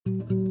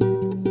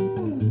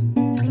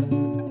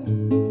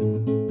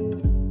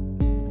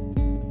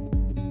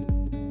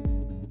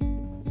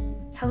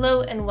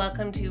Hello and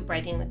welcome to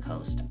Writing the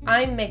Coast.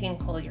 I'm Megan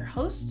Cole, your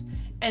host,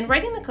 and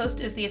Writing the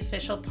Coast is the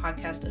official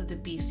podcast of the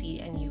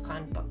BC and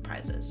Yukon Book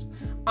Prizes.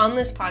 On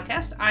this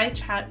podcast, I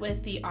chat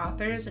with the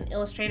authors and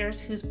illustrators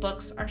whose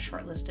books are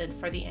shortlisted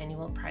for the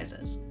annual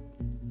prizes.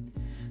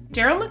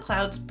 Daryl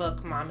McLeod's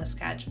book, Mama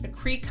Sketch, a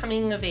Cree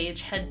coming of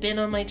age, had been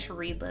on my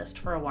to-read list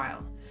for a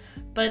while.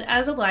 But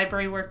as a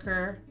library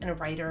worker and a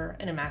writer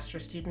and a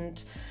master's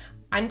student,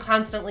 I'm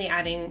constantly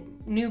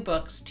adding new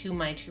books to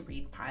my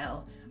to-read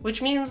pile,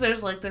 which means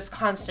there's like this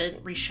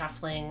constant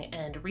reshuffling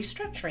and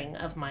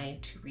restructuring of my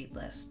to-read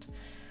list.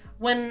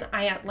 When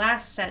I at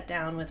last sat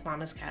down with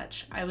Mama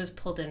Sketch, I was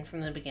pulled in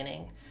from the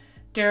beginning.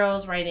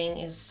 Daryl's writing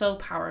is so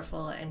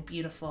powerful and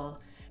beautiful,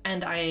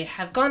 and I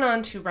have gone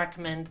on to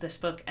recommend this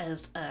book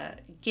as a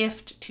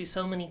gift to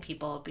so many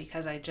people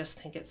because I just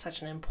think it's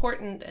such an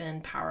important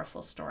and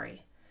powerful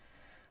story.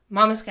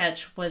 Mama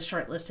Sketch was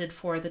shortlisted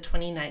for the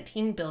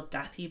 2019 Bill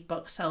Duthie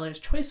Bookseller's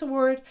Choice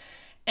Award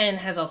and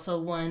has also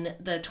won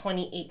the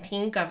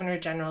 2018 Governor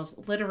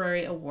General's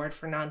Literary Award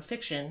for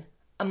Nonfiction,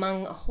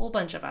 among a whole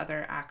bunch of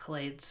other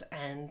accolades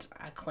and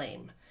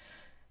acclaim.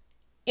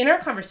 In our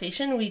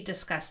conversation, we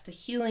discussed the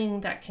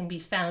healing that can be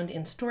found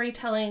in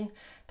storytelling,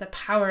 the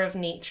power of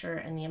nature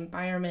and the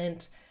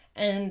environment,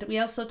 and we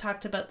also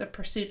talked about the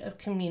pursuit of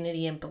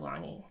community and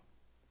belonging.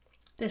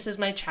 This is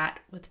my chat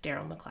with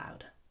Daryl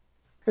McLeod.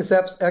 This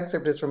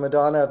excerpt is from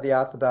Madonna of the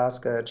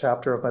Athabasca, a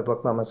chapter of my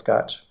book, Mama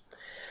Sketch.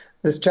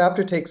 This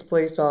chapter takes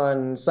place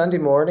on Sunday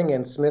morning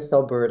in Smith,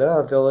 Alberta,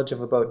 a village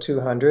of about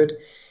 200,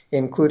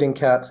 including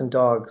cats and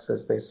dogs,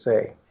 as they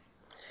say.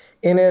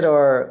 In it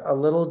are a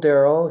little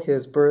Daryl,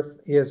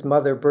 his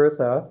mother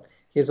Bertha,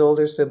 his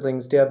older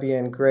siblings Debbie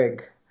and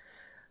Greg.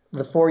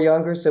 The four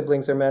younger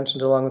siblings are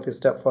mentioned along with his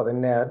stepfather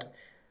Ned.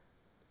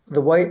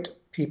 The white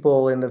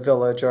people in the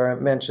village are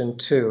mentioned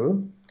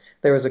too.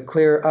 There was a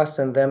clear us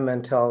and them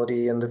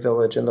mentality in the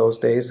village in those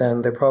days,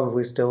 and there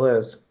probably still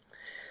is.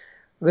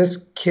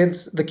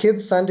 The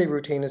kids' Sunday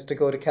routine is to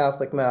go to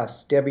Catholic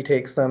Mass. Debbie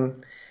takes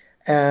them,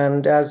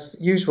 and as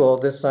usual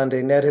this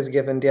Sunday, Ned has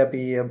given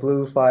Debbie a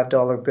blue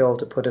 $5 bill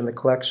to put in the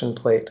collection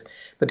plate.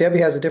 But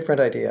Debbie has a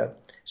different idea.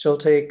 She'll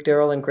take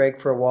Daryl and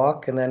Greg for a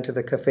walk and then to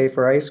the cafe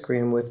for ice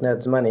cream with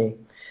Ned's money.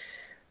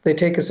 They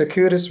take a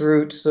circuitous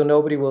route so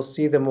nobody will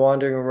see them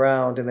wandering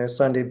around in their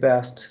Sunday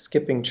best,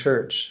 skipping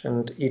church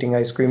and eating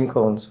ice cream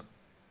cones.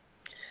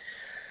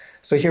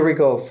 So here we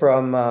go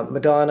from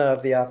Madonna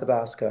of the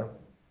Athabasca.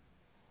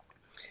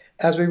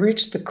 As we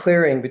reached the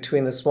clearing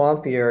between the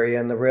swampy area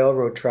and the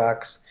railroad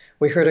tracks,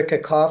 we heard a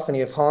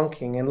cacophony of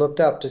honking and looked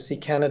up to see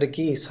Canada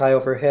geese high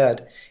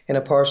overhead in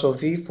a partial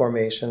V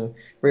formation,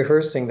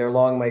 rehearsing their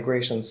long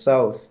migration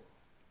south.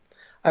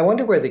 I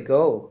wonder where they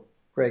go,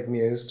 Greg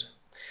mused.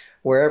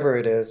 Wherever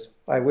it is,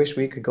 I wish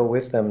we could go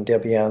with them,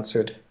 Debbie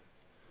answered.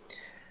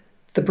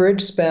 The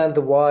bridge spanned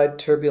the wide,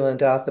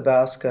 turbulent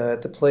Athabasca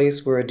at the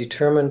place where a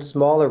determined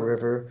smaller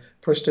river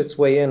pushed its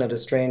way in at a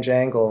strange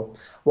angle.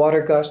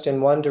 Water gushed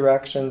in one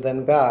direction,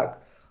 then back,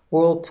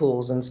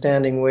 whirlpools and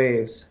standing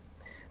waves.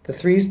 The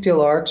three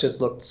steel arches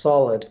looked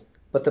solid,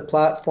 but the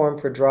platform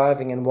for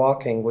driving and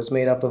walking was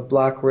made up of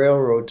black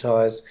railroad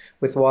ties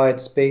with wide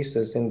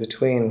spaces in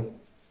between.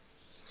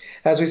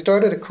 As we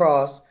started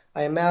across,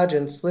 I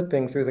imagined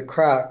slipping through the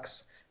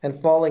cracks and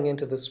falling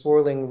into the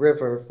swirling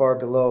river far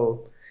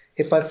below.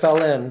 If I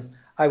fell in,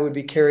 I would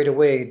be carried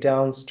away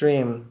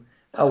downstream,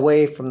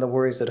 away from the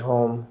worries at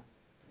home.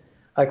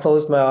 I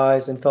closed my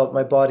eyes and felt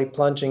my body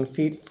plunging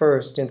feet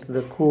first into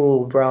the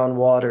cool brown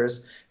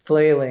waters,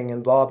 flailing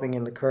and bobbing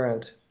in the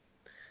current.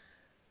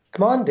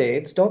 Come on,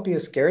 Dades, don't be a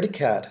scaredy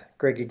cat,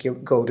 Greggy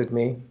goaded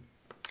me.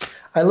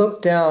 I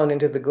looked down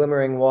into the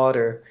glimmering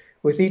water.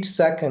 With each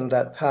second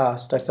that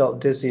passed, I felt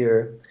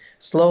dizzier.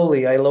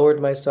 Slowly, I lowered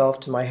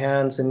myself to my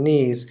hands and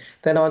knees,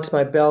 then onto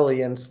my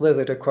belly and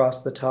slithered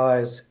across the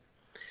ties.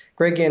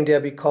 Greggy and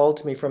Debbie called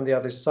to me from the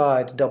other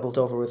side, doubled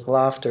over with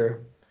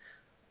laughter.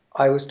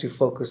 I was too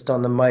focused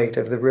on the might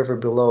of the river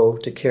below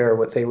to care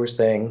what they were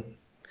saying.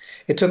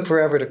 It took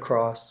forever to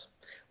cross.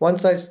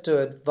 Once I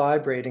stood,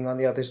 vibrating on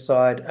the other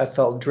side, I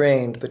felt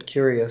drained but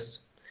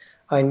curious.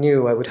 I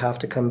knew I would have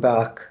to come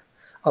back,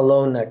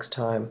 alone next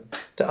time,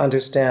 to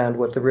understand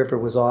what the river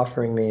was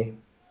offering me.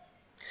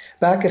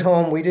 Back at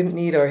home, we didn't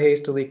need our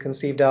hastily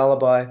conceived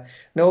alibi.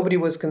 Nobody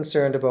was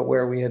concerned about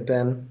where we had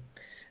been.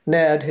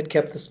 Ned had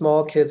kept the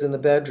small kids in the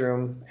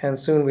bedroom, and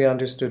soon we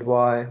understood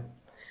why.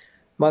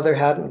 Mother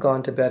hadn't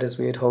gone to bed as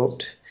we had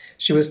hoped.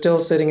 She was still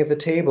sitting at the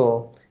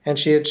table, and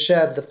she had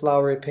shed the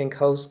flowery pink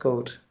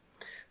housecoat.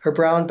 Her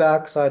brown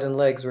backside and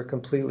legs were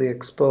completely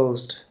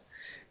exposed.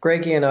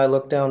 Greggy and I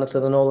looked down at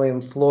the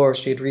linoleum floor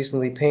she had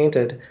recently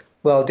painted,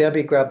 while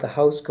Debbie grabbed the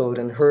housecoat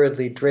and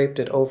hurriedly draped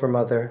it over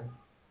Mother.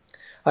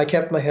 I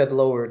kept my head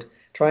lowered,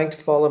 trying to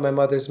follow my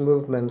mother's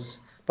movements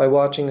by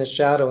watching the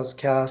shadows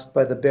cast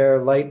by the bare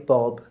light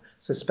bulb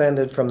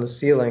suspended from the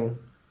ceiling.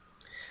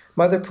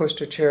 Mother pushed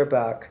her chair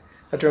back,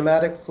 a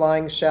dramatic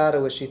flying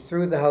shadow as she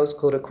threw the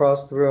housecoat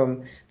across the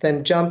room,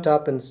 then jumped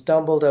up and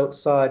stumbled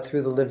outside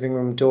through the living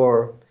room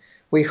door.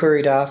 We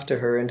hurried after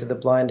her into the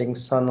blinding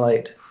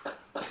sunlight.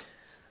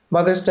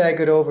 Mother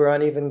staggered over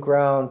uneven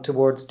ground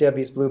towards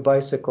Debbie's blue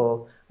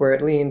bicycle, where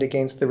it leaned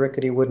against the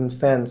rickety wooden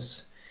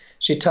fence.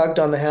 She tugged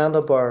on the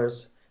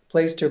handlebars,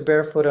 placed her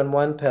bare foot on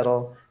one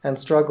pedal, and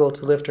struggled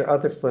to lift her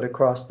other foot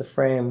across the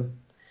frame.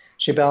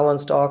 She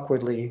balanced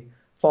awkwardly,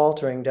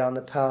 faltering down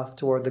the path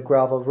toward the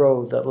gravel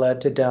road that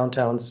led to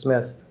downtown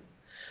Smith.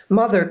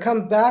 "Mother,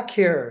 come back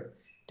here!"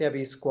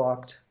 Debbie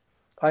squawked.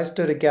 I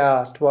stood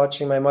aghast,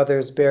 watching my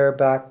mother's bare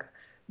back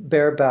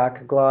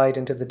glide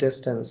into the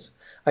distance.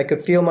 I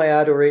could feel my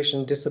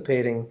adoration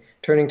dissipating,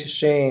 turning to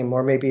shame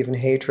or maybe even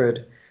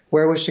hatred.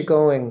 Where was she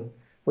going?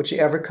 Would she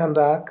ever come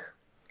back?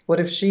 What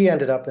if she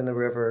ended up in the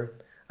river?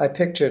 I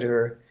pictured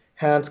her,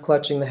 hands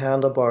clutching the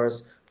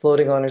handlebars,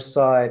 floating on her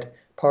side,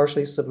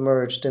 partially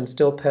submerged and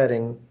still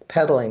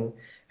pedaling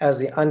as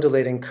the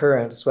undulating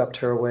current swept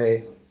her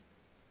away.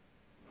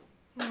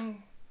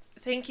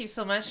 Thank you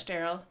so much,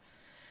 Daryl.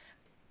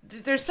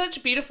 There's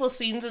such beautiful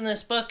scenes in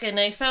this book, and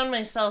I found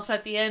myself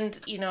at the end,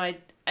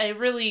 I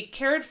really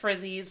cared for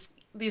these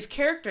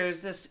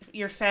characters, this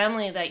your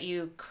family that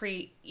you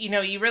create.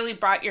 You really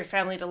brought your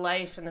family to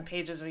life in the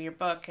pages of your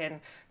book,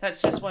 and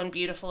that's just one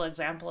beautiful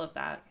example of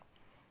that.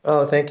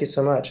 Oh, thank you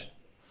so much.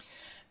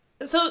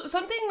 So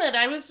something that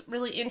I was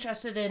really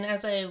interested in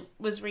as I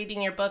was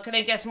reading your book, and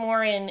I guess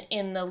more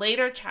in the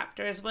later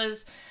chapters,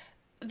 was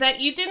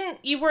that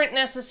you weren't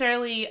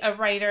necessarily a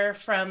writer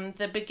from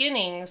the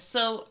beginning.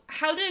 So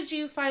how did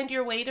you find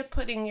your way to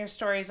putting your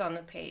stories on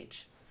the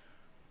page?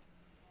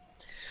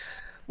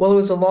 Well, it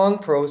was a long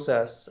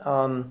process.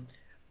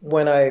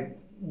 When I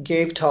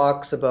gave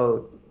talks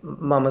about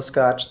Mama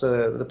Scotch,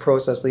 the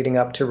process leading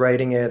up to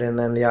writing it and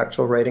then the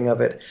actual writing of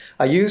it,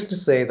 I used to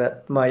say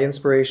that my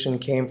inspiration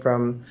came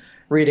from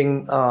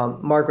reading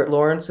Margaret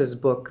Lawrence's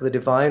book, The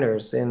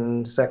Diviners,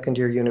 in second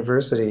year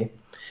university.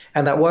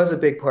 And that was a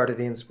big part of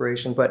the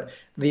inspiration. But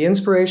the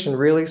inspiration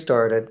really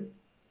started,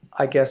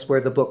 I guess,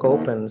 where the book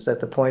opens, at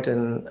the point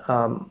in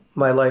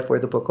my life where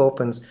the book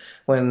opens,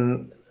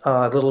 when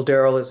little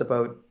Daryl is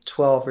about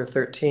 12 or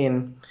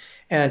 13,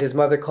 and his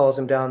mother calls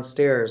him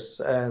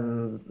downstairs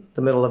in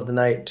the middle of the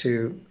night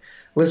to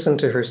listen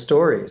to her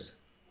stories.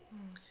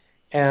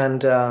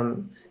 And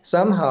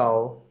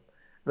somehow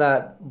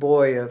that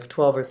boy of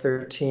 12 or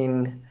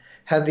 13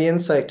 had the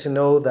insight to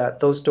know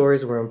that those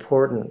stories were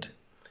important.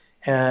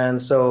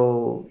 And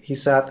so he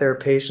sat there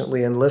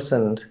patiently and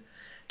listened,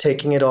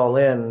 taking it all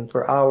in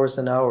for hours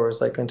and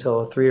hours, like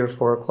until 3 or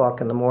 4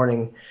 o'clock in the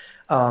morning,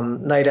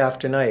 night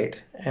after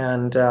night.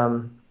 And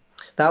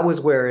that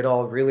was where it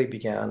all really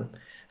began.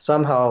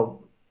 Somehow,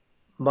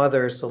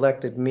 Mother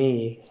selected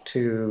me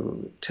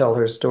to tell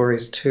her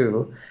stories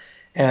too.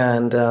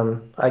 And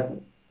I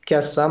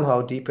guess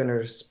somehow deep in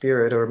her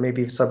spirit, or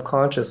maybe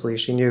subconsciously,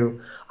 she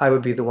knew I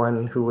would be the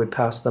one who would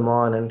pass them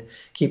on and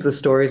keep the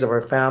stories of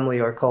our family,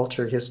 our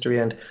culture, history,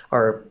 and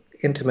our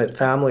intimate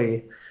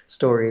family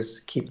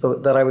stories,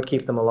 that I would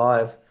keep them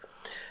alive.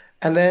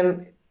 And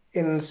then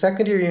in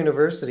second year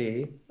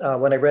university,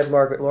 when I read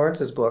Margaret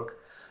Lawrence's book,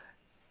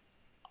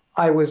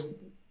 I was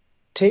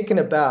taken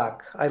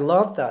aback. I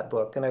loved that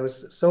book, and I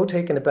was so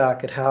taken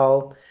aback at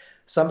how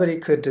somebody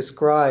could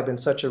describe in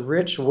such a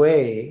rich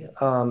way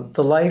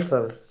the life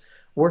of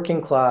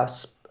working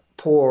class,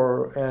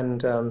 poor,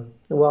 and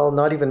well,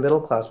 not even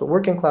middle class, but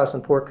working class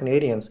and poor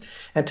Canadians,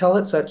 and tell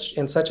it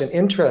in such an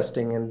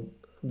interesting and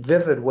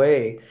vivid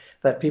way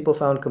that people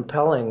found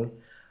compelling.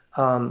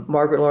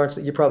 Margaret Lawrence,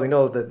 you probably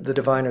know that The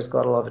Diviners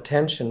got a lot of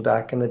attention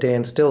back in the day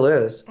and still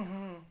is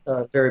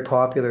a very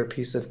popular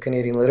piece of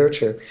Canadian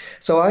literature.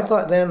 So I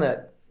thought then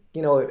that,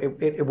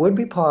 it would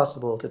be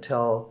possible to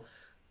tell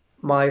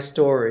my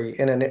story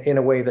in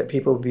a way that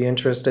people would be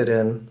interested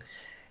in.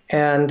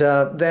 And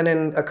then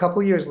in a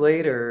couple years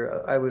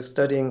later, I was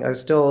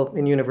still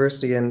in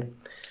university, and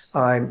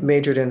I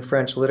majored in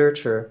French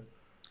literature.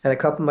 And a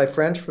couple of my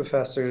French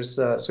professors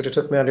sort of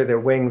took me under their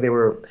wing. They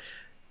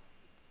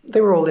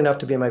were old enough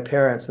to be my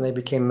parents, and they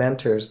became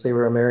mentors. They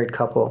were a married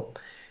couple.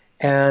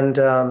 And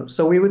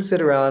so we would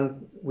sit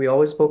around. We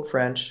always spoke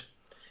French.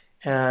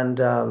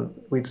 And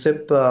we'd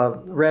sip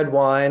red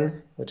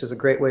wine, which is a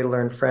great way to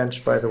learn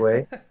French, by the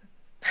way.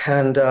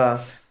 And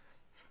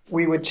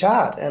we would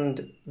chat,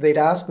 and they'd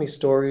ask me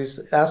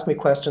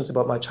questions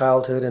about my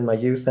childhood and my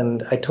youth.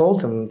 And I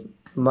told them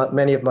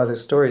many of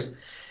Mother's stories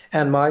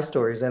and my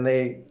stories. And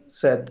they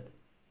said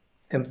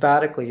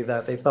emphatically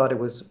that they thought it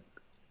was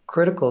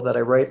critical that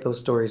I write those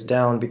stories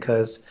down,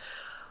 because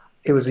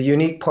it was a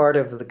unique part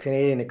of the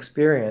Canadian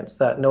experience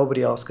that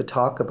nobody else could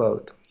talk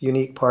about,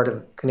 unique part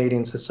of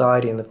Canadian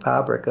society and the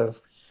fabric of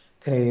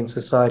Canadian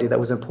society that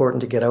was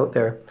important to get out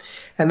there.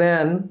 And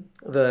then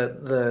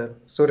the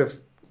sort of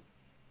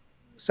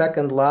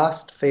second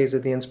last phase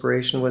of the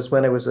inspiration was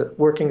when I was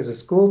working as a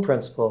school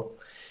principal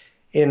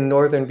in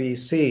northern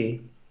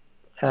BC.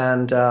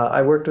 And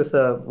I worked with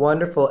a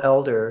wonderful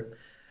elder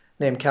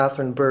named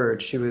Catherine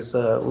Bird. She was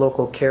a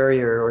local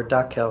carrier or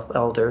duck health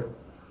elder,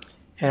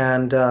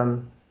 and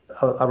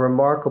a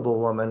remarkable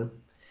woman.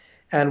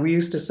 And we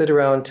used to sit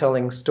around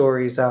telling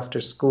stories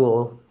after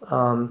school.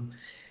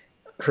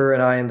 her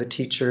and I and the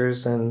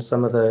teachers and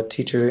some of the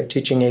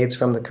teaching aides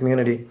from the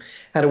community.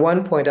 And at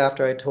one point,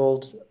 after I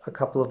told a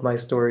couple of my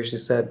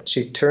stories,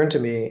 she turned to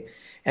me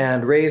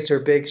and raised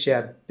her she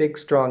had big,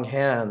 strong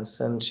hands,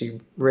 and she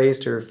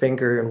raised her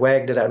finger and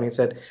wagged it at me and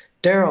said,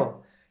 "Daryl,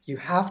 you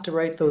have to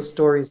write those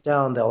stories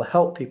down. They'll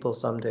help people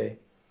someday."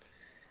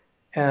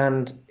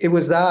 And it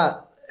was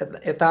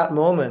at that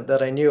moment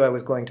that I knew I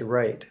was going to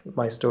write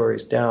my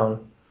stories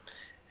down.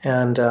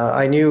 And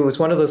I knew it was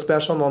one of those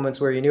special moments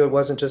where you knew it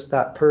wasn't just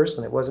that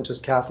person. It wasn't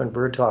just Catherine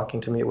Bird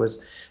talking to me. It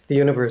was the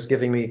universe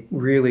giving me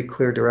really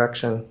clear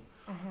direction.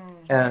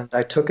 And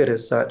I took it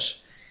as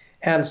such.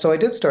 And so I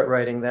did start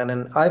writing then.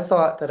 And I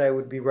thought that I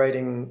would be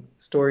writing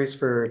stories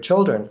for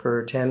children,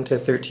 for 10 to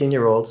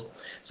 13-year-olds.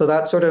 So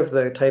that's sort of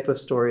the type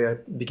of story I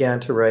began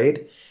to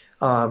write.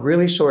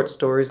 Really short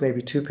stories,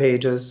 maybe 2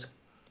 pages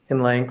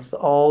in length,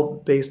 all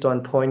based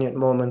on poignant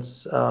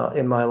moments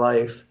in my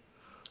life.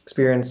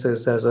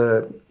 Experiences as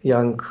a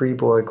young Cree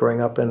boy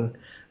growing up in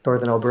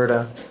northern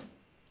Alberta.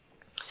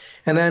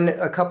 And then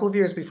a couple of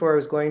years before I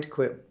was going to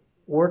quit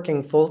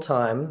working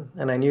full-time,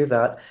 and I knew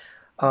that,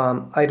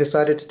 I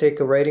decided to take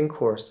a writing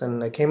course.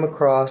 And I came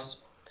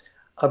across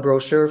a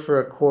brochure for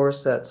a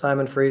course at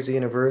Simon Fraser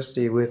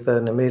University with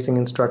an amazing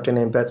instructor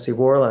named Betsy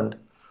Warland.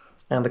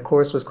 And the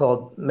course was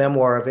called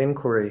Memoir of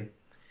Inquiry.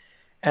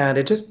 And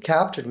it just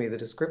captured me. The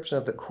description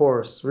of the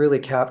course really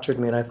captured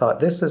me. And I thought,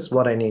 this is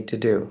what I need to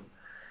do.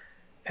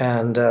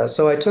 And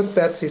so I took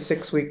Betsy's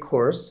 6-week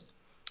course,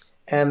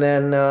 and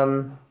then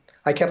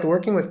I kept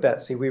working with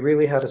Betsy. We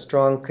really had a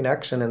strong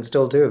connection and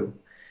still do.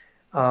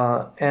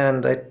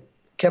 And I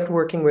kept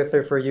working with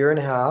her for a year and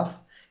a half.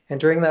 And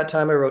during that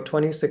time, I wrote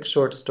 26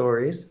 short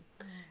stories.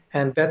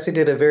 And Betsy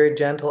did a very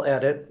gentle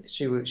edit.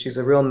 She's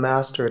a real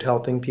master at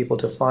helping people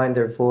to find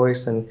their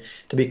voice and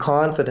to be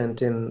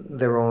confident in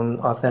their own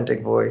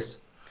authentic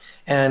voice,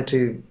 and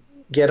to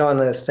get on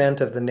the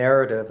scent of the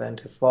narrative and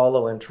to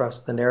follow and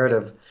trust the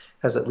narrative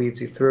as it leads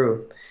you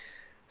through.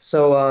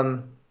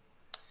 So,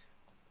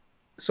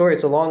 sorry,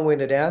 it's a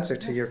long-winded answer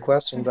to your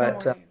question,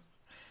 but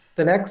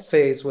the next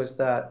phase was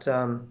that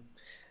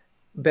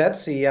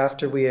Betsy,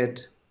 after we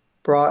had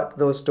brought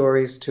those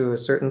stories to a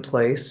certain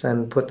place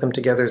and put them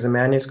together as a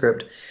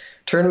manuscript,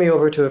 turned me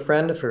over to a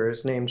friend of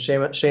hers named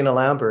Shana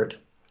Lambert.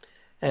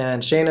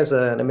 And Shana is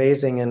an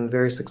amazing and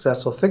very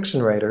successful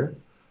fiction writer.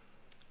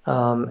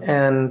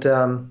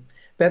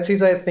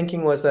 Betsy's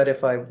thinking was that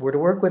if I were to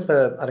work with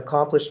an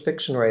accomplished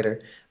fiction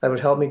writer, that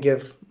would help me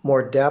give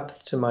more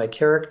depth to my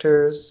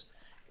characters.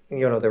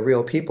 They're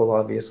real people,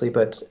 obviously,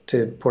 but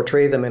to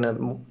portray them in a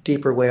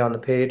deeper way on the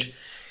page,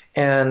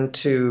 and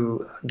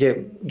to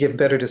give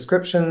better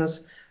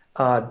descriptions,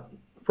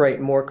 write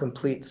more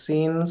complete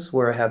scenes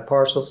where I had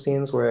partial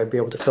scenes where I'd be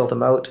able to fill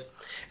them out,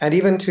 and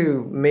even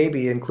to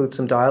maybe include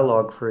some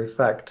dialogue for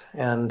effect.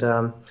 And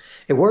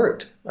it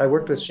worked. I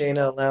worked with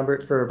Shana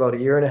Lambert for about a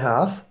year and a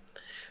half.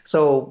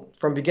 So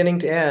from beginning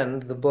to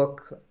end, the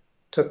book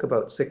took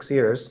about 6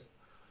 years.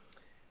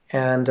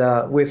 And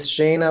with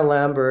Shana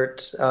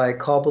Lambert, I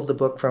cobbled the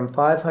book from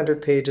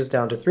 500 pages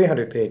down to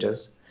 300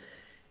 pages.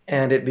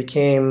 And it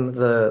became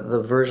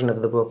the version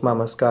of the book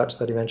Mama Scotch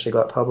that eventually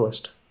got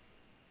published.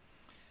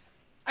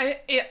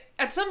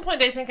 At some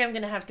point, I think I'm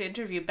going to have to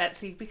interview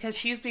Betsy, because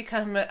she's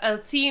become a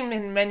theme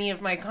in many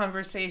of my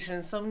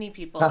conversations. So many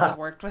people have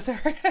worked with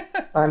her.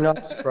 I'm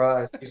not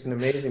surprised. She's an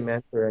amazing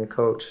mentor and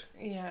coach.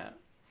 Yeah.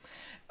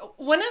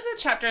 One of the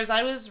chapters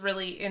I was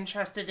really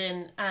interested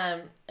in,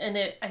 I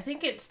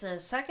think it's the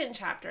second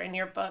chapter in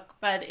your book,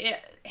 but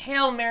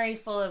Hail Mary,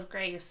 full of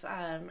grace.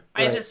 Right.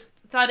 I just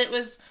thought it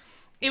was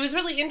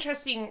really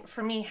interesting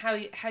for me how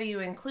you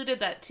included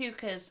that too,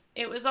 because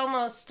it was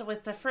almost,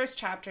 with the first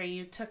chapter,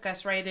 you took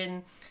us right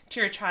in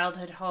to your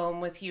childhood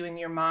home with you and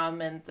your mom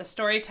and the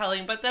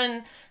storytelling, but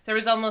then there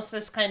was almost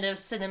this kind of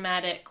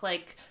cinematic,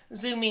 like,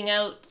 zooming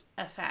out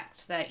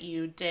effect that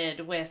you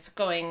did with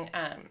going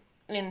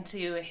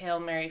into Hail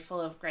Mary, full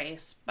of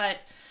grace. But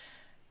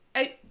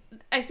I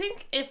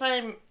think if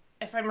I'm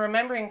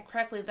remembering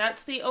correctly,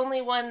 that's the only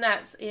one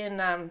that's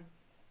in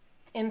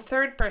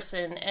third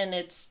person, and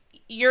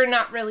you're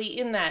not really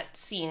in that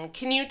scene.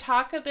 Can you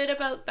talk a bit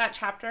about that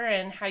chapter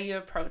and how you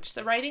approach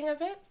the writing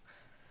of it?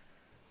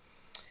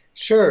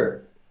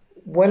 Sure.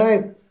 When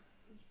I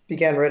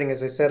began writing,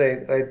 as I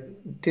said,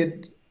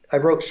 I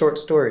wrote short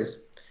stories,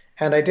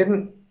 and I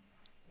didn't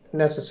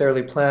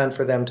necessarily plan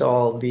for them to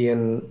all be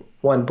in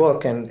one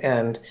book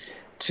and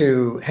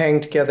to hang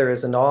together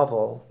as a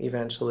novel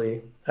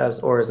eventually,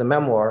 or as a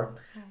memoir,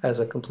 as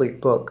a complete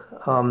book.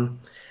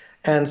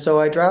 And so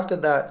I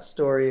drafted that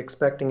story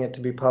expecting it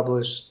to be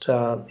published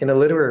in a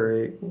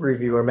literary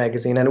review or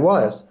magazine, and it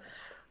was.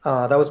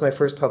 That was my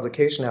first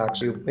publication,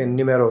 actually, in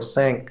Numero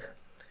 5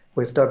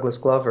 with Douglas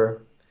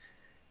Glover.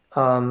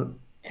 So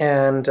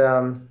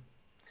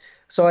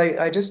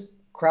I just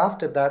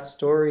crafted that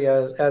story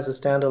as a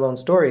standalone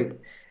story,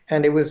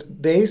 and it was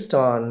based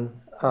on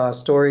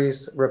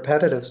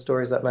repetitive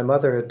stories that my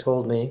mother had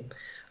told me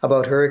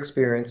about her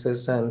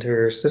experiences and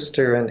her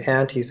sister and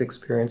auntie's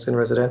experience in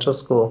residential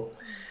school.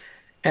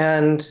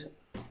 And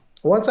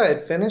once I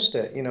had finished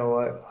it,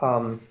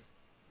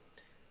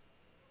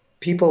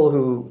 people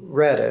who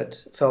read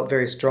it felt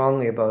very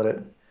strongly about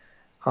it.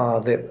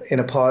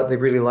 They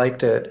really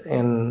liked it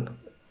and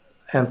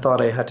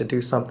thought I had to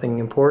do something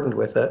important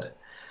with it,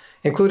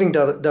 including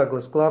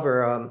Douglas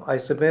Glover. I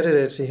submitted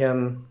it to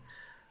him,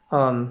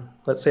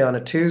 let's say on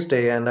a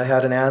Tuesday, and I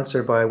had an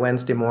answer by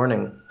Wednesday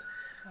morning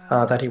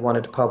Wow. that he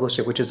wanted to publish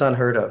it, which is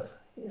unheard of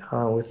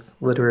with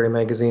literary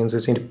magazines,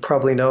 as you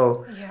probably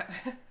know. Yeah.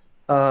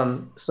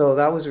 So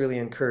that was really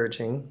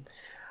encouraging.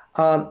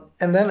 And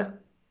then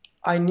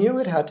I knew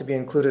it had to be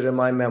included in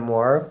my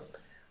memoir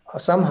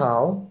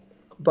somehow,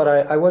 but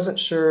I wasn't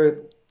sure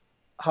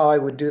how I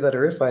would do that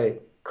or if I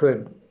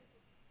could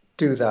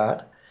do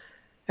that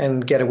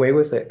and get away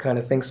with it, kind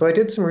of thing. So I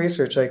did some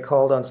research. I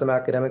called on some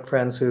academic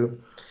friends who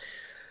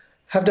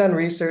have done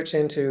research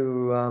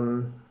into,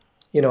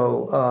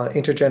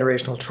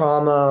 intergenerational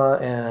trauma,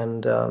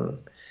 and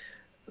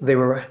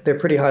they're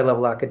pretty high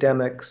level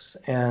academics,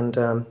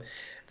 and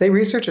they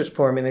researched it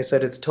for me, and they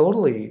said it's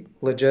totally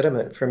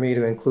legitimate for me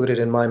to include it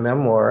in my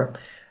memoir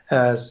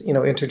as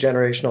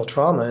intergenerational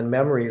trauma and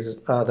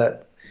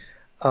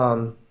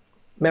um,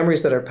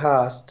 memories that are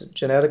passed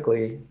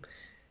genetically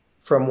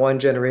from one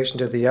generation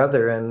to the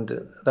other, and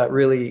that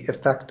really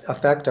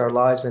affect our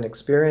lives and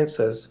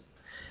experiences.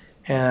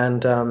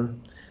 And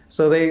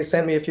so they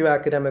sent me a few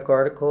academic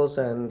articles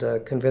and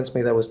convinced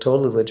me that was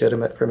totally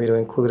legitimate for me to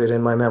include it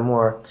in my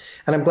memoir.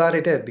 And I'm glad I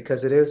did,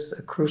 because it is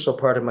a crucial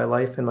part of my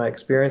life and my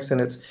experience.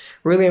 And it's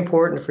really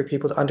important for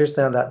people to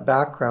understand that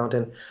background.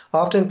 And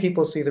often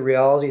people see the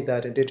reality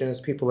that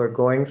Indigenous people are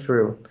going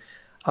through,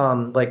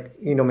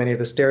 like, many of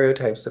the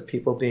stereotypes of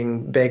people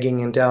being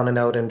begging and down and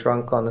out and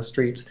drunk on the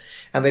streets.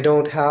 And they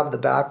don't have the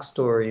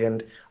backstory.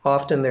 And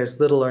often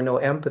there's little or no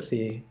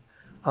empathy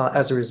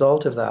as a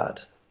result of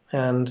that.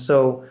 And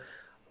so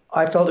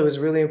I felt it was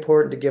really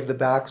important to give the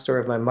backstory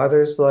of my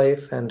mother's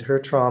life and her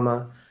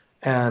trauma,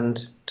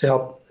 and to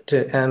help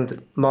to and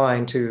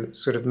mine, to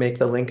sort of make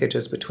the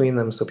linkages between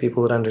them so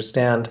people would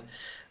understand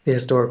the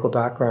historical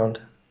background.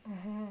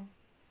 Hmm.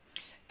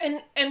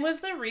 And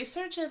was the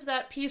research of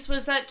that piece,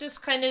 was that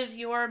just kind of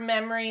your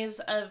memories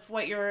of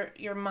what your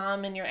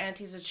mom and your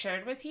aunties had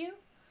shared with you?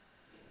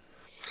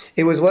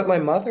 It was what my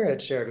mother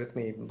had shared with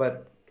me,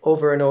 but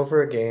over and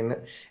over again.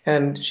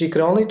 And she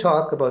could only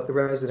talk about the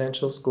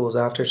residential schools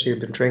after she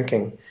had been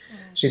drinking.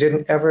 She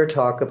didn't ever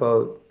talk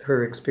about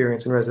her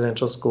experience in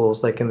residential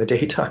schools, like in the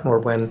daytime or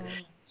when Mm-hmm.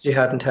 she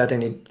hadn't had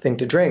anything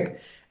to drink.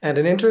 And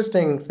an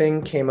interesting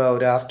point came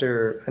out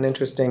after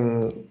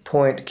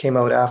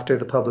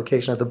the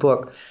publication of the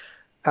book.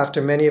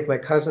 After many of my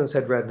cousins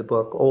had read the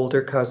book,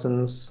 older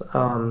cousins,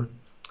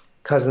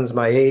 cousins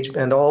my age,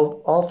 and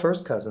all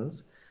first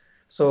cousins.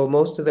 So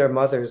most of their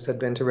mothers had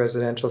been to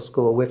residential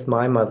school with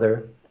my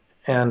mother,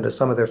 and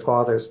some of their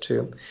fathers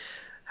too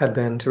had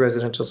been to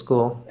residential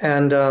school.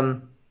 And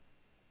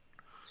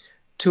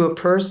to a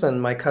person,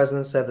 my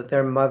cousins said that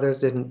their mothers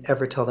didn't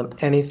ever tell them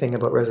anything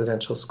about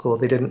residential school.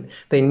 They didn't.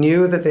 They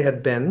knew that they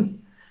had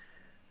been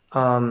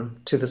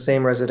to the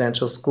same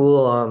residential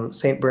school,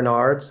 St.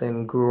 Bernard's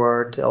in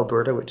Grouard,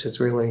 Alberta, which is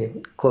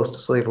really close to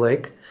Slave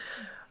Lake.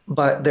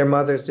 But their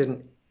mothers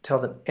didn't tell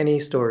them any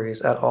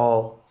stories at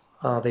all.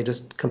 They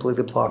just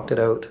completely blocked it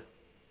out.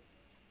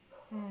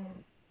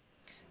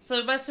 So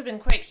it must have been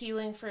quite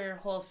healing for your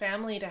whole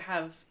family to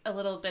have a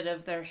little bit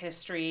of their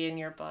history in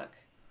your book.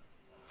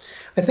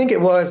 I think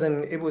it was,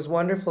 and it was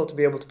wonderful to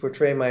be able to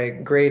portray my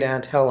great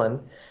Aunt Helen.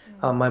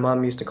 My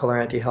mom used to call her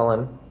Auntie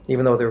Helen,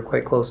 even though they were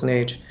quite close in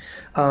age.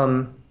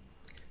 Um,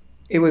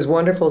 it was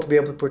wonderful to be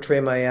able to portray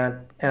my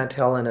Aunt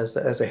Helen as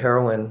a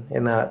heroine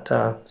in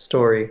that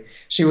story.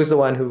 She was the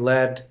one who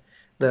led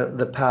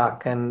the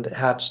pack and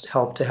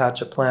helped to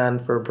hatch a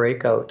plan for a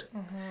breakout.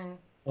 Mm-hmm.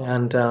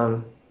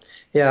 And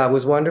yeah, it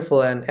was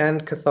wonderful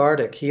and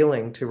cathartic,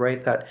 healing to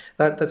write that.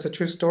 That's a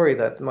true story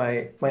that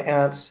my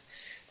aunts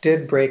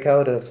did break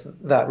out of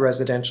that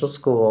residential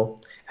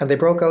school, and they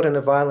broke out in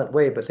a violent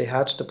way, but they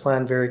hatched a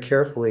plan very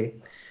carefully.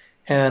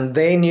 And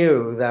they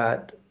knew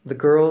that the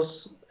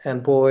girls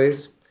and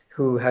boys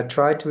who had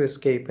tried to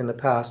escape in the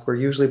past were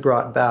usually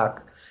brought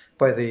back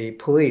by the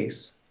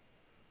police.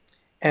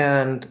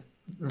 And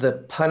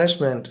the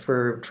punishment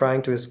for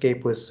trying to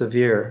escape was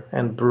severe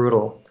and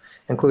brutal,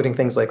 including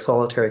things like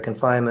solitary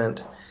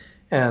confinement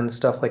and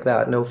stuff like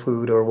that, no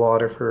food or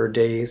water for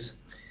days.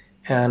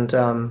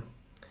 And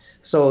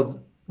so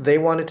they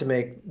wanted to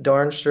make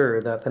darn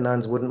sure that the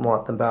nuns wouldn't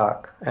want them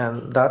back.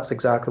 And that's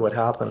exactly what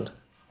happened.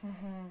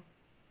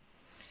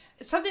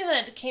 It's something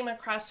that came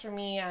across for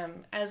me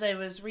as I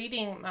was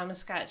reading Mama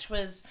Scotch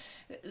was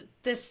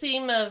this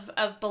theme of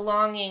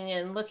belonging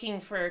and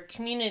looking for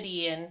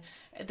community, and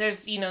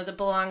there's the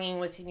belonging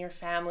within your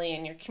family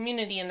and your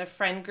community and the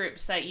friend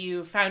groups that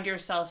you found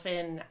yourself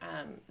in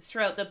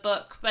throughout the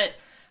book. But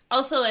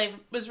also I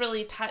was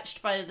really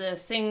touched by the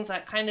things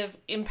that kind of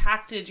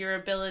impacted your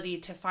ability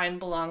to find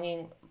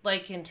belonging,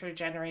 like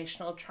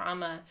intergenerational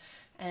trauma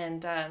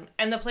and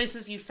the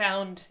places you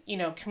found,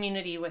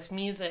 community with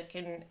music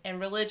and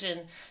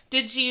religion.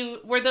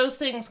 Were those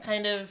things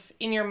kind of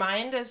in your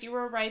mind as you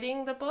were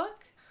writing the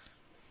book?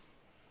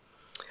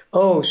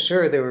 Oh,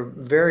 sure. They were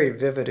very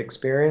vivid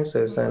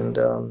experiences and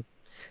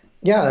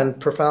yeah, and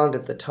profound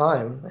at the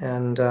time.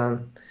 And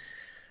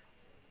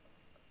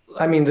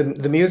I mean,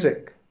 the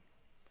music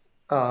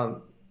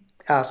um,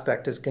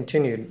 aspect has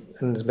continued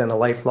and has been a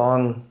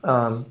lifelong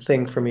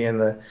thing for me in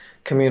the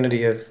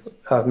community of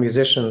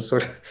musicians,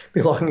 sort of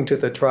belonging to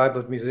the tribe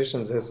of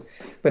musicians has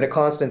been a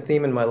constant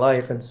theme in my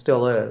life and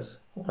still is.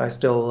 I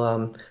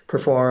still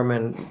perform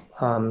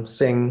and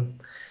sing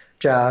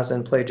jazz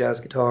and play jazz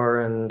guitar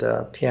and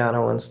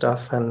piano and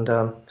stuff. And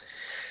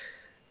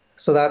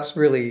so that's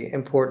really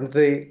important.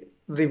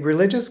 The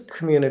religious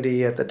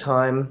community at the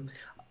time,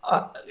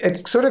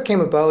 it sort of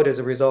came about as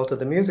a result of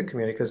the music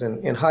community because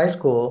in high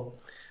school,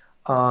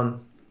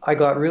 I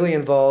got really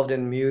involved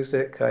in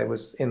music.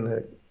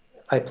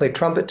 I played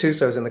trumpet too,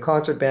 so I was in the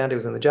concert band, I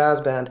was in the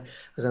jazz band,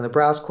 I was in the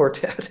brass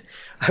quartet,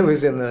 I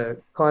was in the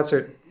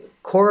concert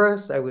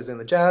chorus, I was in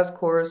the jazz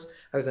chorus,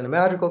 I was in a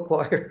madrigal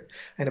choir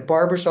and a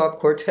barbershop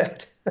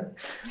quartet.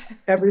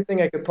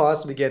 Everything I could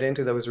possibly get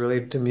into that was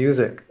related to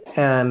music.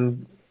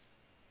 And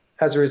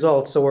as a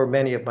result, so were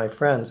many of my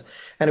friends.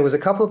 And it was a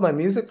couple of my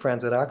music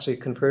friends that actually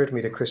converted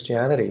me to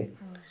Christianity,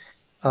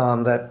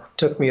 that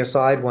took me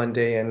aside one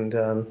day and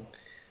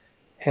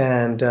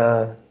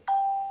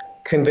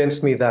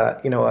convinced me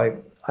that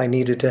I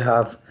needed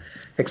to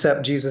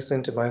accept Jesus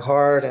into my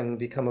heart and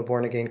become a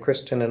born again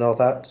Christian and all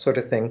that sort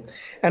of thing.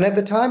 And at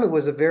the time, it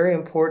was a very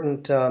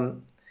important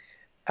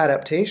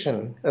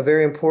adaptation, a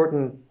very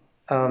important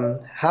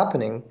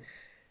happening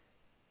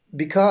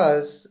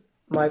because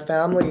my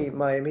family,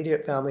 my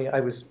immediate family,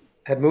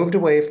 had moved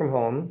away from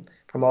home,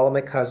 from all of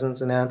my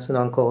cousins and aunts and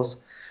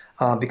uncles,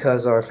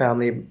 because our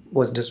family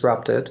was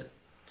disrupted.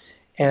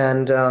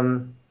 And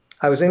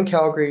I was in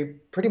Calgary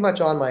pretty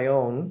much on my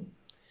own.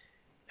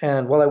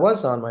 And well, I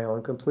was on my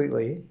own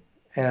completely.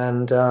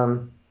 And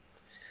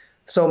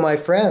so my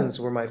friends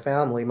were my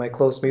family, my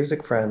close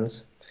music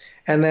friends.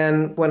 And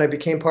then when I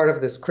became part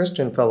of this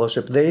Christian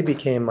fellowship, they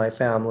became my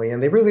family,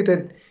 and they really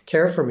did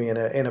care for me in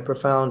a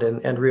profound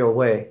and real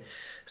way.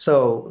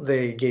 So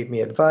they gave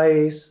me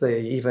advice.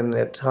 They even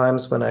at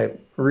times when I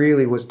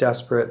really was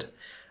desperate,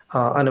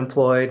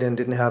 unemployed, and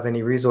didn't have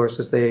any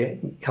resources, they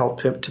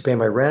helped to pay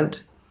my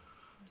rent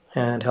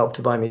and helped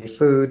to buy me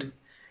food.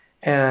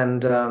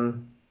 And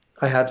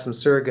I had some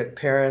surrogate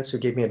parents who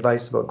gave me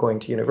advice about going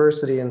to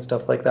university and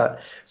stuff like that.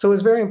 So it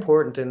was very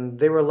important, and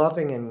they were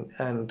loving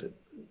and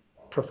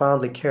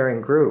profoundly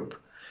caring group.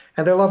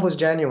 And their love was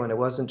genuine. It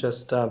wasn't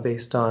just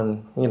based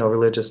on,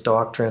 religious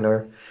doctrine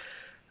or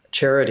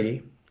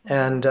charity.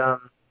 And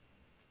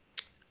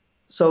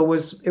so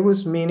it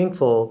was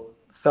meaningful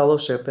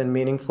fellowship and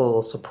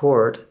meaningful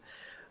support.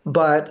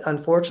 But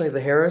unfortunately,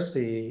 the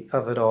heresy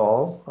of it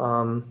all.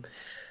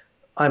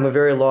 I'm a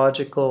very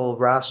logical,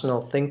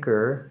 rational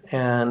thinker,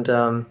 and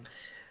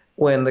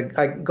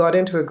I got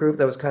into a group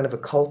that was kind of a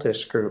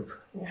cultish group,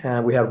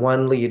 and we had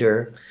one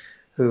leader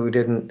who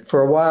didn't.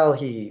 For a while,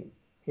 he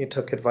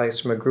took advice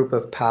from a group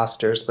of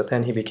pastors, but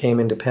then he became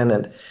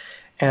independent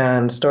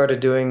and started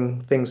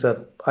doing things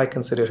that I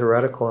considered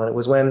heretical. And it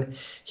was when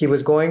he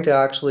was going to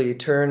actually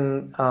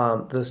turn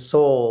the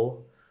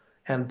soul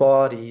and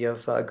body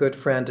of a good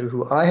friend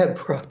who I had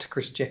brought to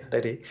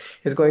Christianity,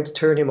 is going to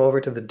turn him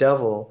over to the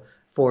devil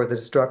for the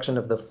destruction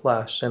of the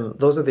flesh. And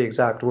those are the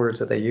exact words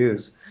that they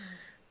use.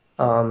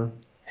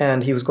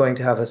 And he was going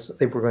to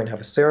they were going to have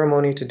a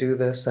ceremony to do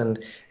this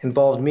and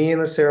involved me in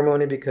the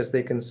ceremony because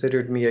they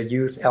considered me a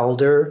youth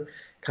elder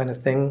kind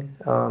of thing.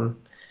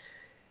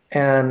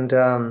 And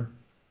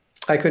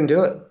I couldn't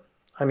do it.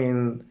 I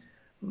mean,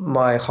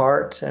 my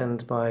heart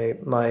and my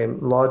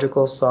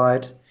logical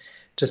side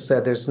just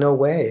said, there's no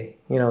way,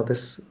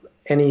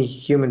 any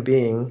human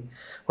being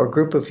or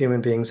group of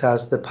human beings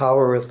has the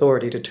power or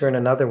authority to turn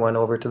another one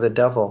over to the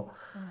devil.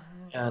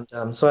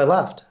 And so I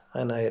left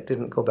and I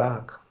didn't go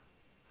back.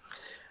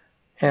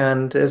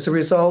 And as a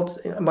result,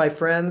 my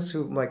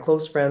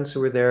close friends who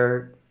were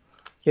there,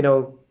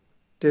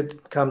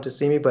 did come to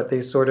see me, but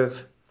they sort of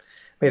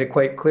made it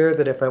quite clear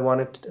that if I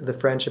wanted the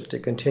friendship to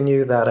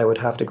continue, that I would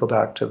have to go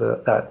back to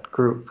that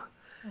group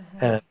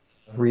and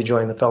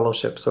rejoin the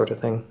fellowship sort of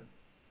thing.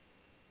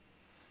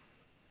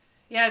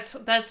 Yeah,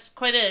 that's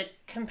quite a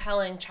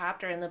compelling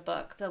chapter in the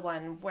book, the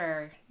one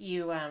where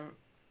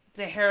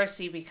the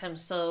heresy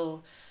becomes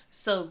so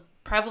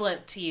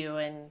prevalent to you,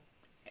 and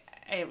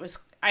that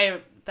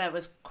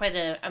was quite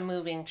a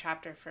moving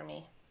chapter for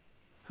me.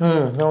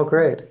 Oh,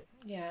 great.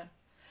 Yeah.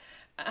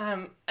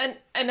 And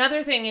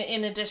another thing,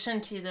 in addition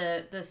to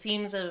the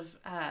themes of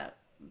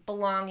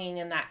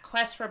belonging and that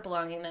quest for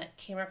belonging that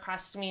came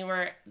across to me,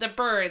 were the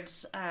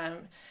birds,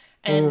 and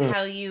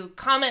how you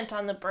comment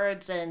on the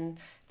birds and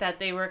that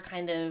they were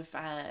kind of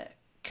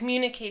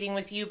communicating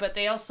with you, but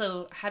they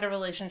also had a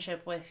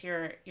relationship with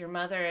your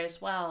mother as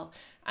well.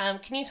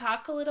 Can you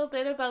talk a little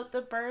bit about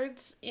the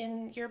birds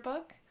in your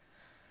book?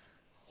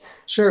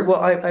 Sure. Well,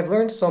 I've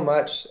learned so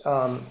much.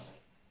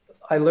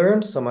 I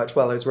learned so much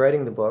while I was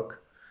writing the book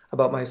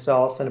about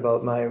myself and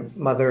about my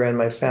mother and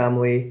my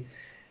family.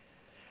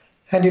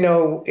 And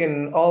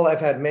in all,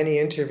 I've had many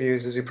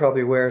interviews, as you're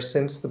probably aware,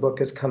 since the book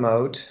has come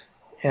out.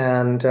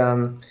 And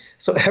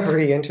so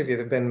every interview,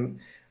 there have been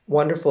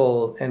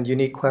wonderful and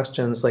unique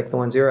questions like the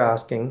ones you're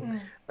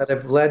asking that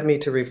have led me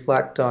to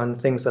reflect on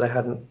things that I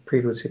hadn't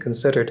previously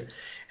considered.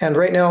 And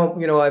right now,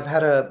 I've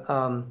had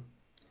a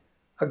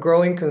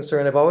growing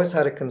concern. I've always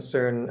had a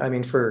concern, I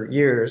mean, for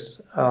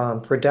years,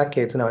 for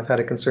decades now, I've had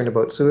a concern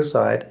about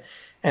suicide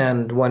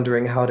and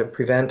wondering how to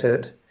prevent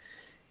it.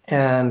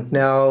 And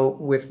now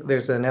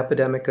there's an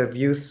epidemic of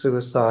youth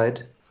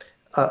suicide,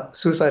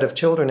 suicide of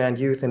children and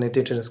youth in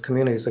Indigenous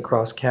communities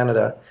across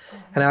Canada,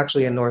 and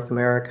actually in North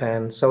America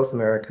and South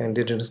America,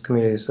 Indigenous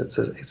communities, it's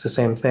the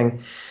same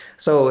thing.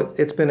 So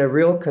it's been a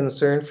real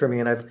concern for me,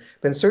 and I've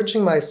been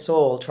searching my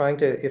soul, trying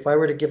to, if I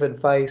were to give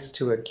advice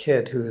to a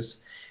kid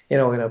who's, in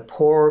a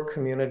poor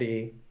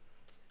community,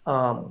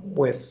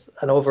 with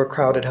an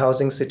overcrowded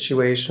housing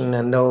situation,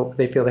 and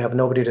they feel they have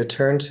nobody to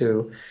turn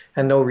to,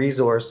 and no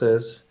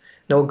resources,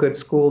 no good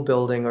school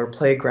building or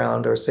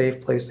playground or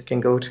safe place they can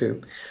go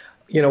to.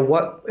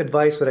 What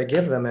advice would I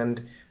give them?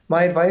 And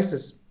my advice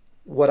is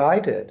what I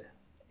did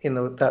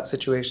in that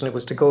situation. It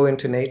was to go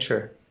into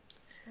nature.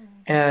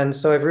 And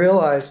so I've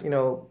realized,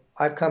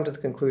 I've come to the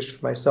conclusion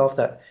for myself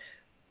that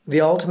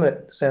the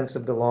ultimate sense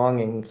of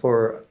belonging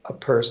for a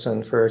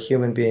person, for a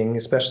human being,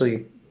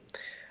 especially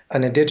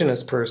an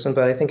Indigenous person,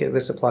 but I think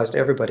this applies to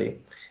everybody,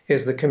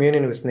 is the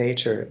communion with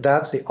nature.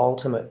 That's the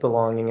ultimate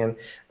belonging. And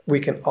we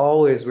can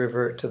always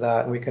revert to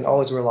that, and we can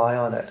always rely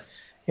on it.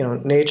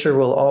 Nature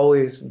will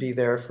always be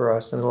there for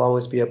us, and it'll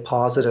always be a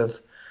positive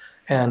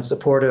and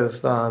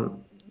supportive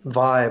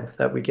vibe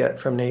that we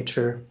get from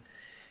nature.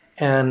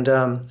 And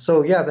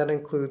so, yeah, that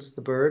includes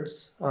the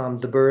birds.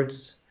 The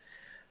birds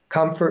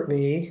comfort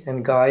me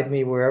and guide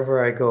me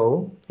wherever I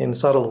go in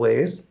subtle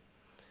ways.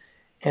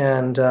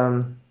 And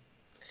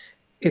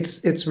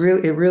it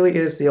really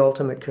is the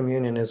ultimate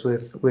communion is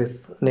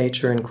with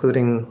nature,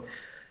 including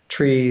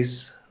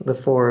trees, the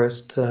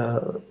forest,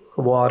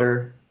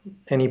 water,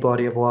 any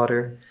body of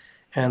water,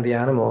 and the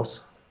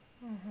animals.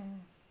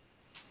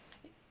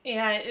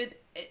 Yeah,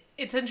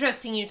 it's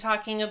interesting you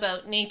talking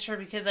about nature,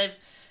 because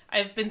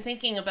I've been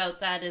thinking about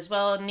that as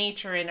well,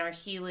 nature and our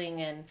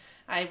healing. And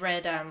I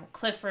read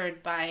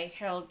Clifford by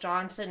Harold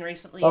Johnson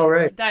recently. Oh,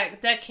 right.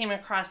 That came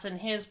across in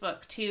his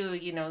book too.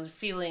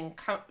 Feeling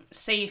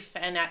safe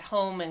and at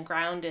home and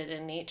grounded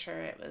in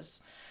nature. It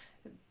was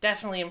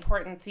definitely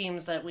important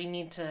themes that we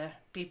need to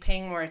be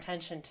paying more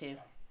attention to.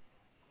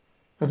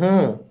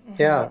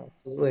 Yeah,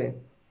 absolutely.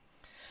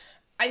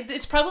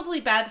 It's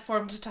probably bad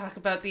form to talk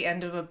about the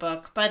end of a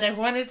book, but I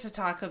wanted to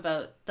talk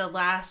about the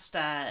last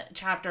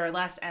chapter or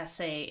last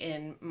essay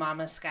in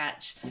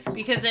Mamaskatch,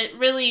 because it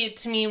really,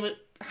 to me,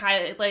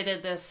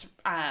 highlighted this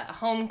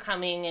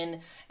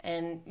homecoming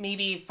and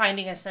maybe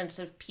finding a sense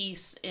of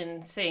peace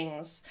in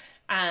things.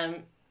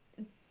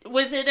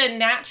 Was it a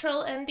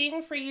natural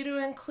ending for you to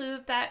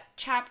include that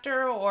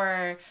chapter,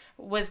 or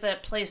was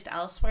that placed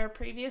elsewhere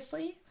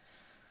previously?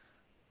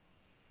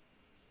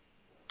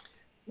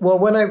 Well,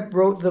 when I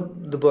wrote the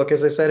book,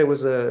 as I said, it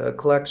was a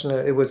collection.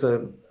 It was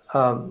a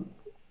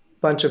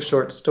bunch of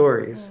short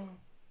stories.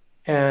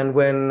 And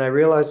when I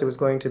realized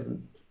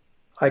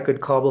I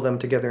could cobble them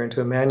together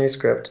into a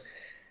manuscript,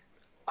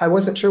 I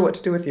wasn't sure what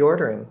to do with the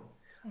ordering.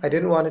 I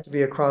didn't want it to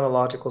be a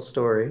chronological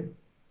story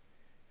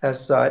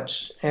as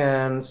such,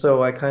 and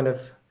so I kind of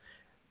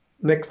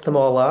mixed them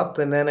all up.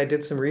 And then I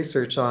did some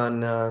research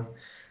on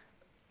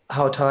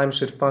how time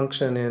should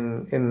function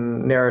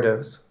in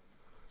narratives.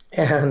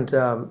 And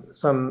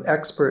some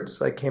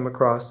experts I came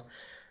across,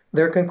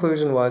 their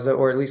conclusion was,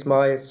 or at least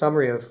my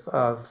summary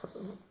of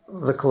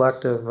the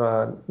collective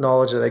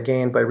knowledge that I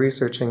gained by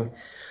researching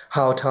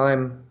how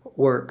time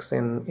works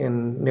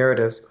in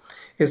narratives,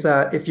 is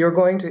that if you're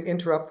going to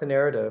interrupt the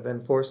narrative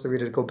and force the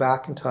reader to go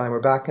back in time or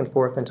back and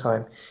forth in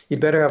time,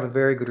 you'd better have a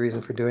very good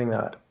reason for doing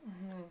that.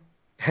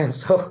 And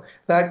so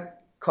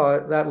that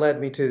led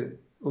me to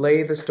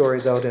lay the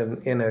stories out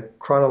in a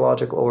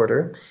chronological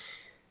order.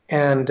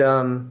 And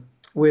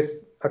with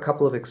a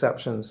couple of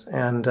exceptions.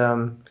 And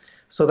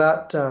so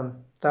that's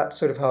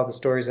sort of how the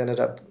stories ended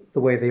up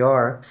the way they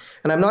are.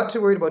 And I'm not too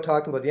worried about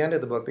talking about the end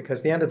of the book,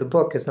 because the end of the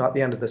book is not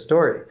the end of the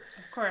story.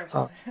 Of course.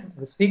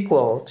 The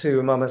sequel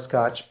to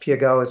Mamaskatch,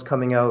 Piagawa, is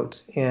coming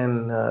out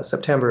in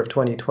September of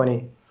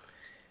 2020.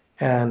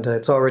 And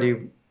it's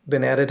already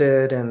been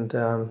edited,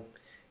 and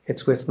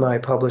it's with my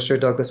publisher,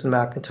 Douglas and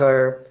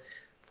McIntyre,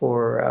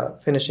 for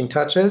finishing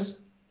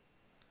touches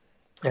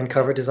and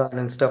cover design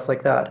and stuff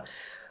like that.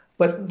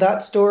 But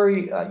that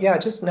story,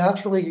 just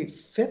naturally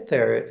fit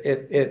there.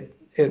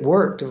 It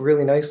worked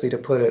really nicely to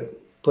put it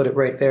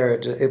right there.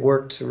 It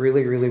worked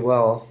really, really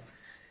well.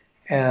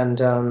 And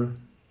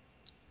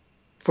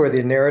for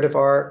the narrative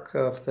arc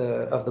of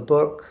the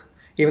book,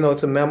 even though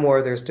it's a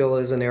memoir, there still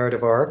is a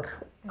narrative arc.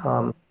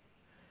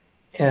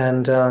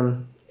 And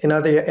in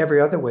every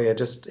other way,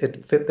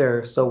 it fit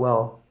there so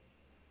well.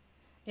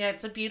 Yeah,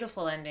 it's a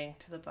beautiful ending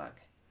to the book.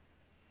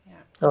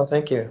 Yeah. Oh,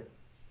 thank you.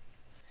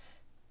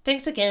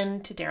 Thanks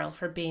again to Daryl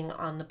for being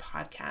on the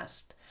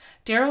podcast.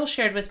 Daryl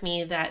shared with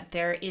me that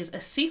there is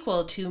a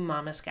sequel to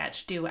Mama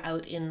Sketch due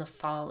out in the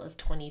fall of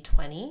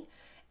 2020,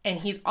 and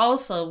he's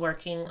also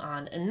working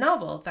on a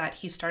novel that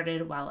he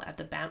started while at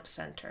the Banff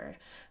Center.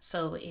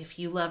 So if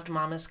you loved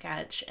Mama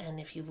Sketch and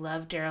if you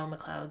love Daryl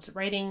McLeod's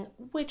writing,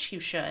 which you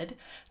should,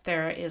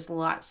 there is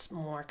lots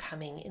more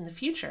coming in the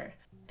future.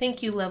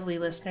 Thank you, lovely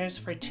listeners,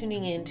 for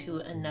tuning in to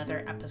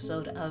another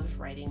episode of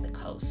Writing the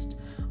Coast.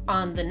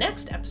 On the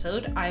next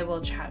episode, I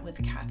will chat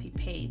with Kathy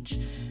Page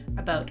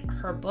about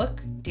her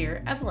book,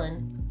 Dear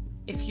Evelyn.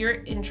 If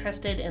you're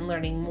interested in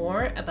learning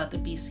more about the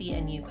BC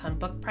and Yukon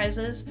Book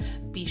Prizes,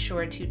 be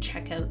sure to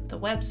check out the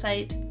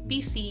website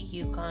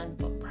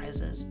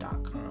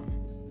bcyukonbookprizes.com.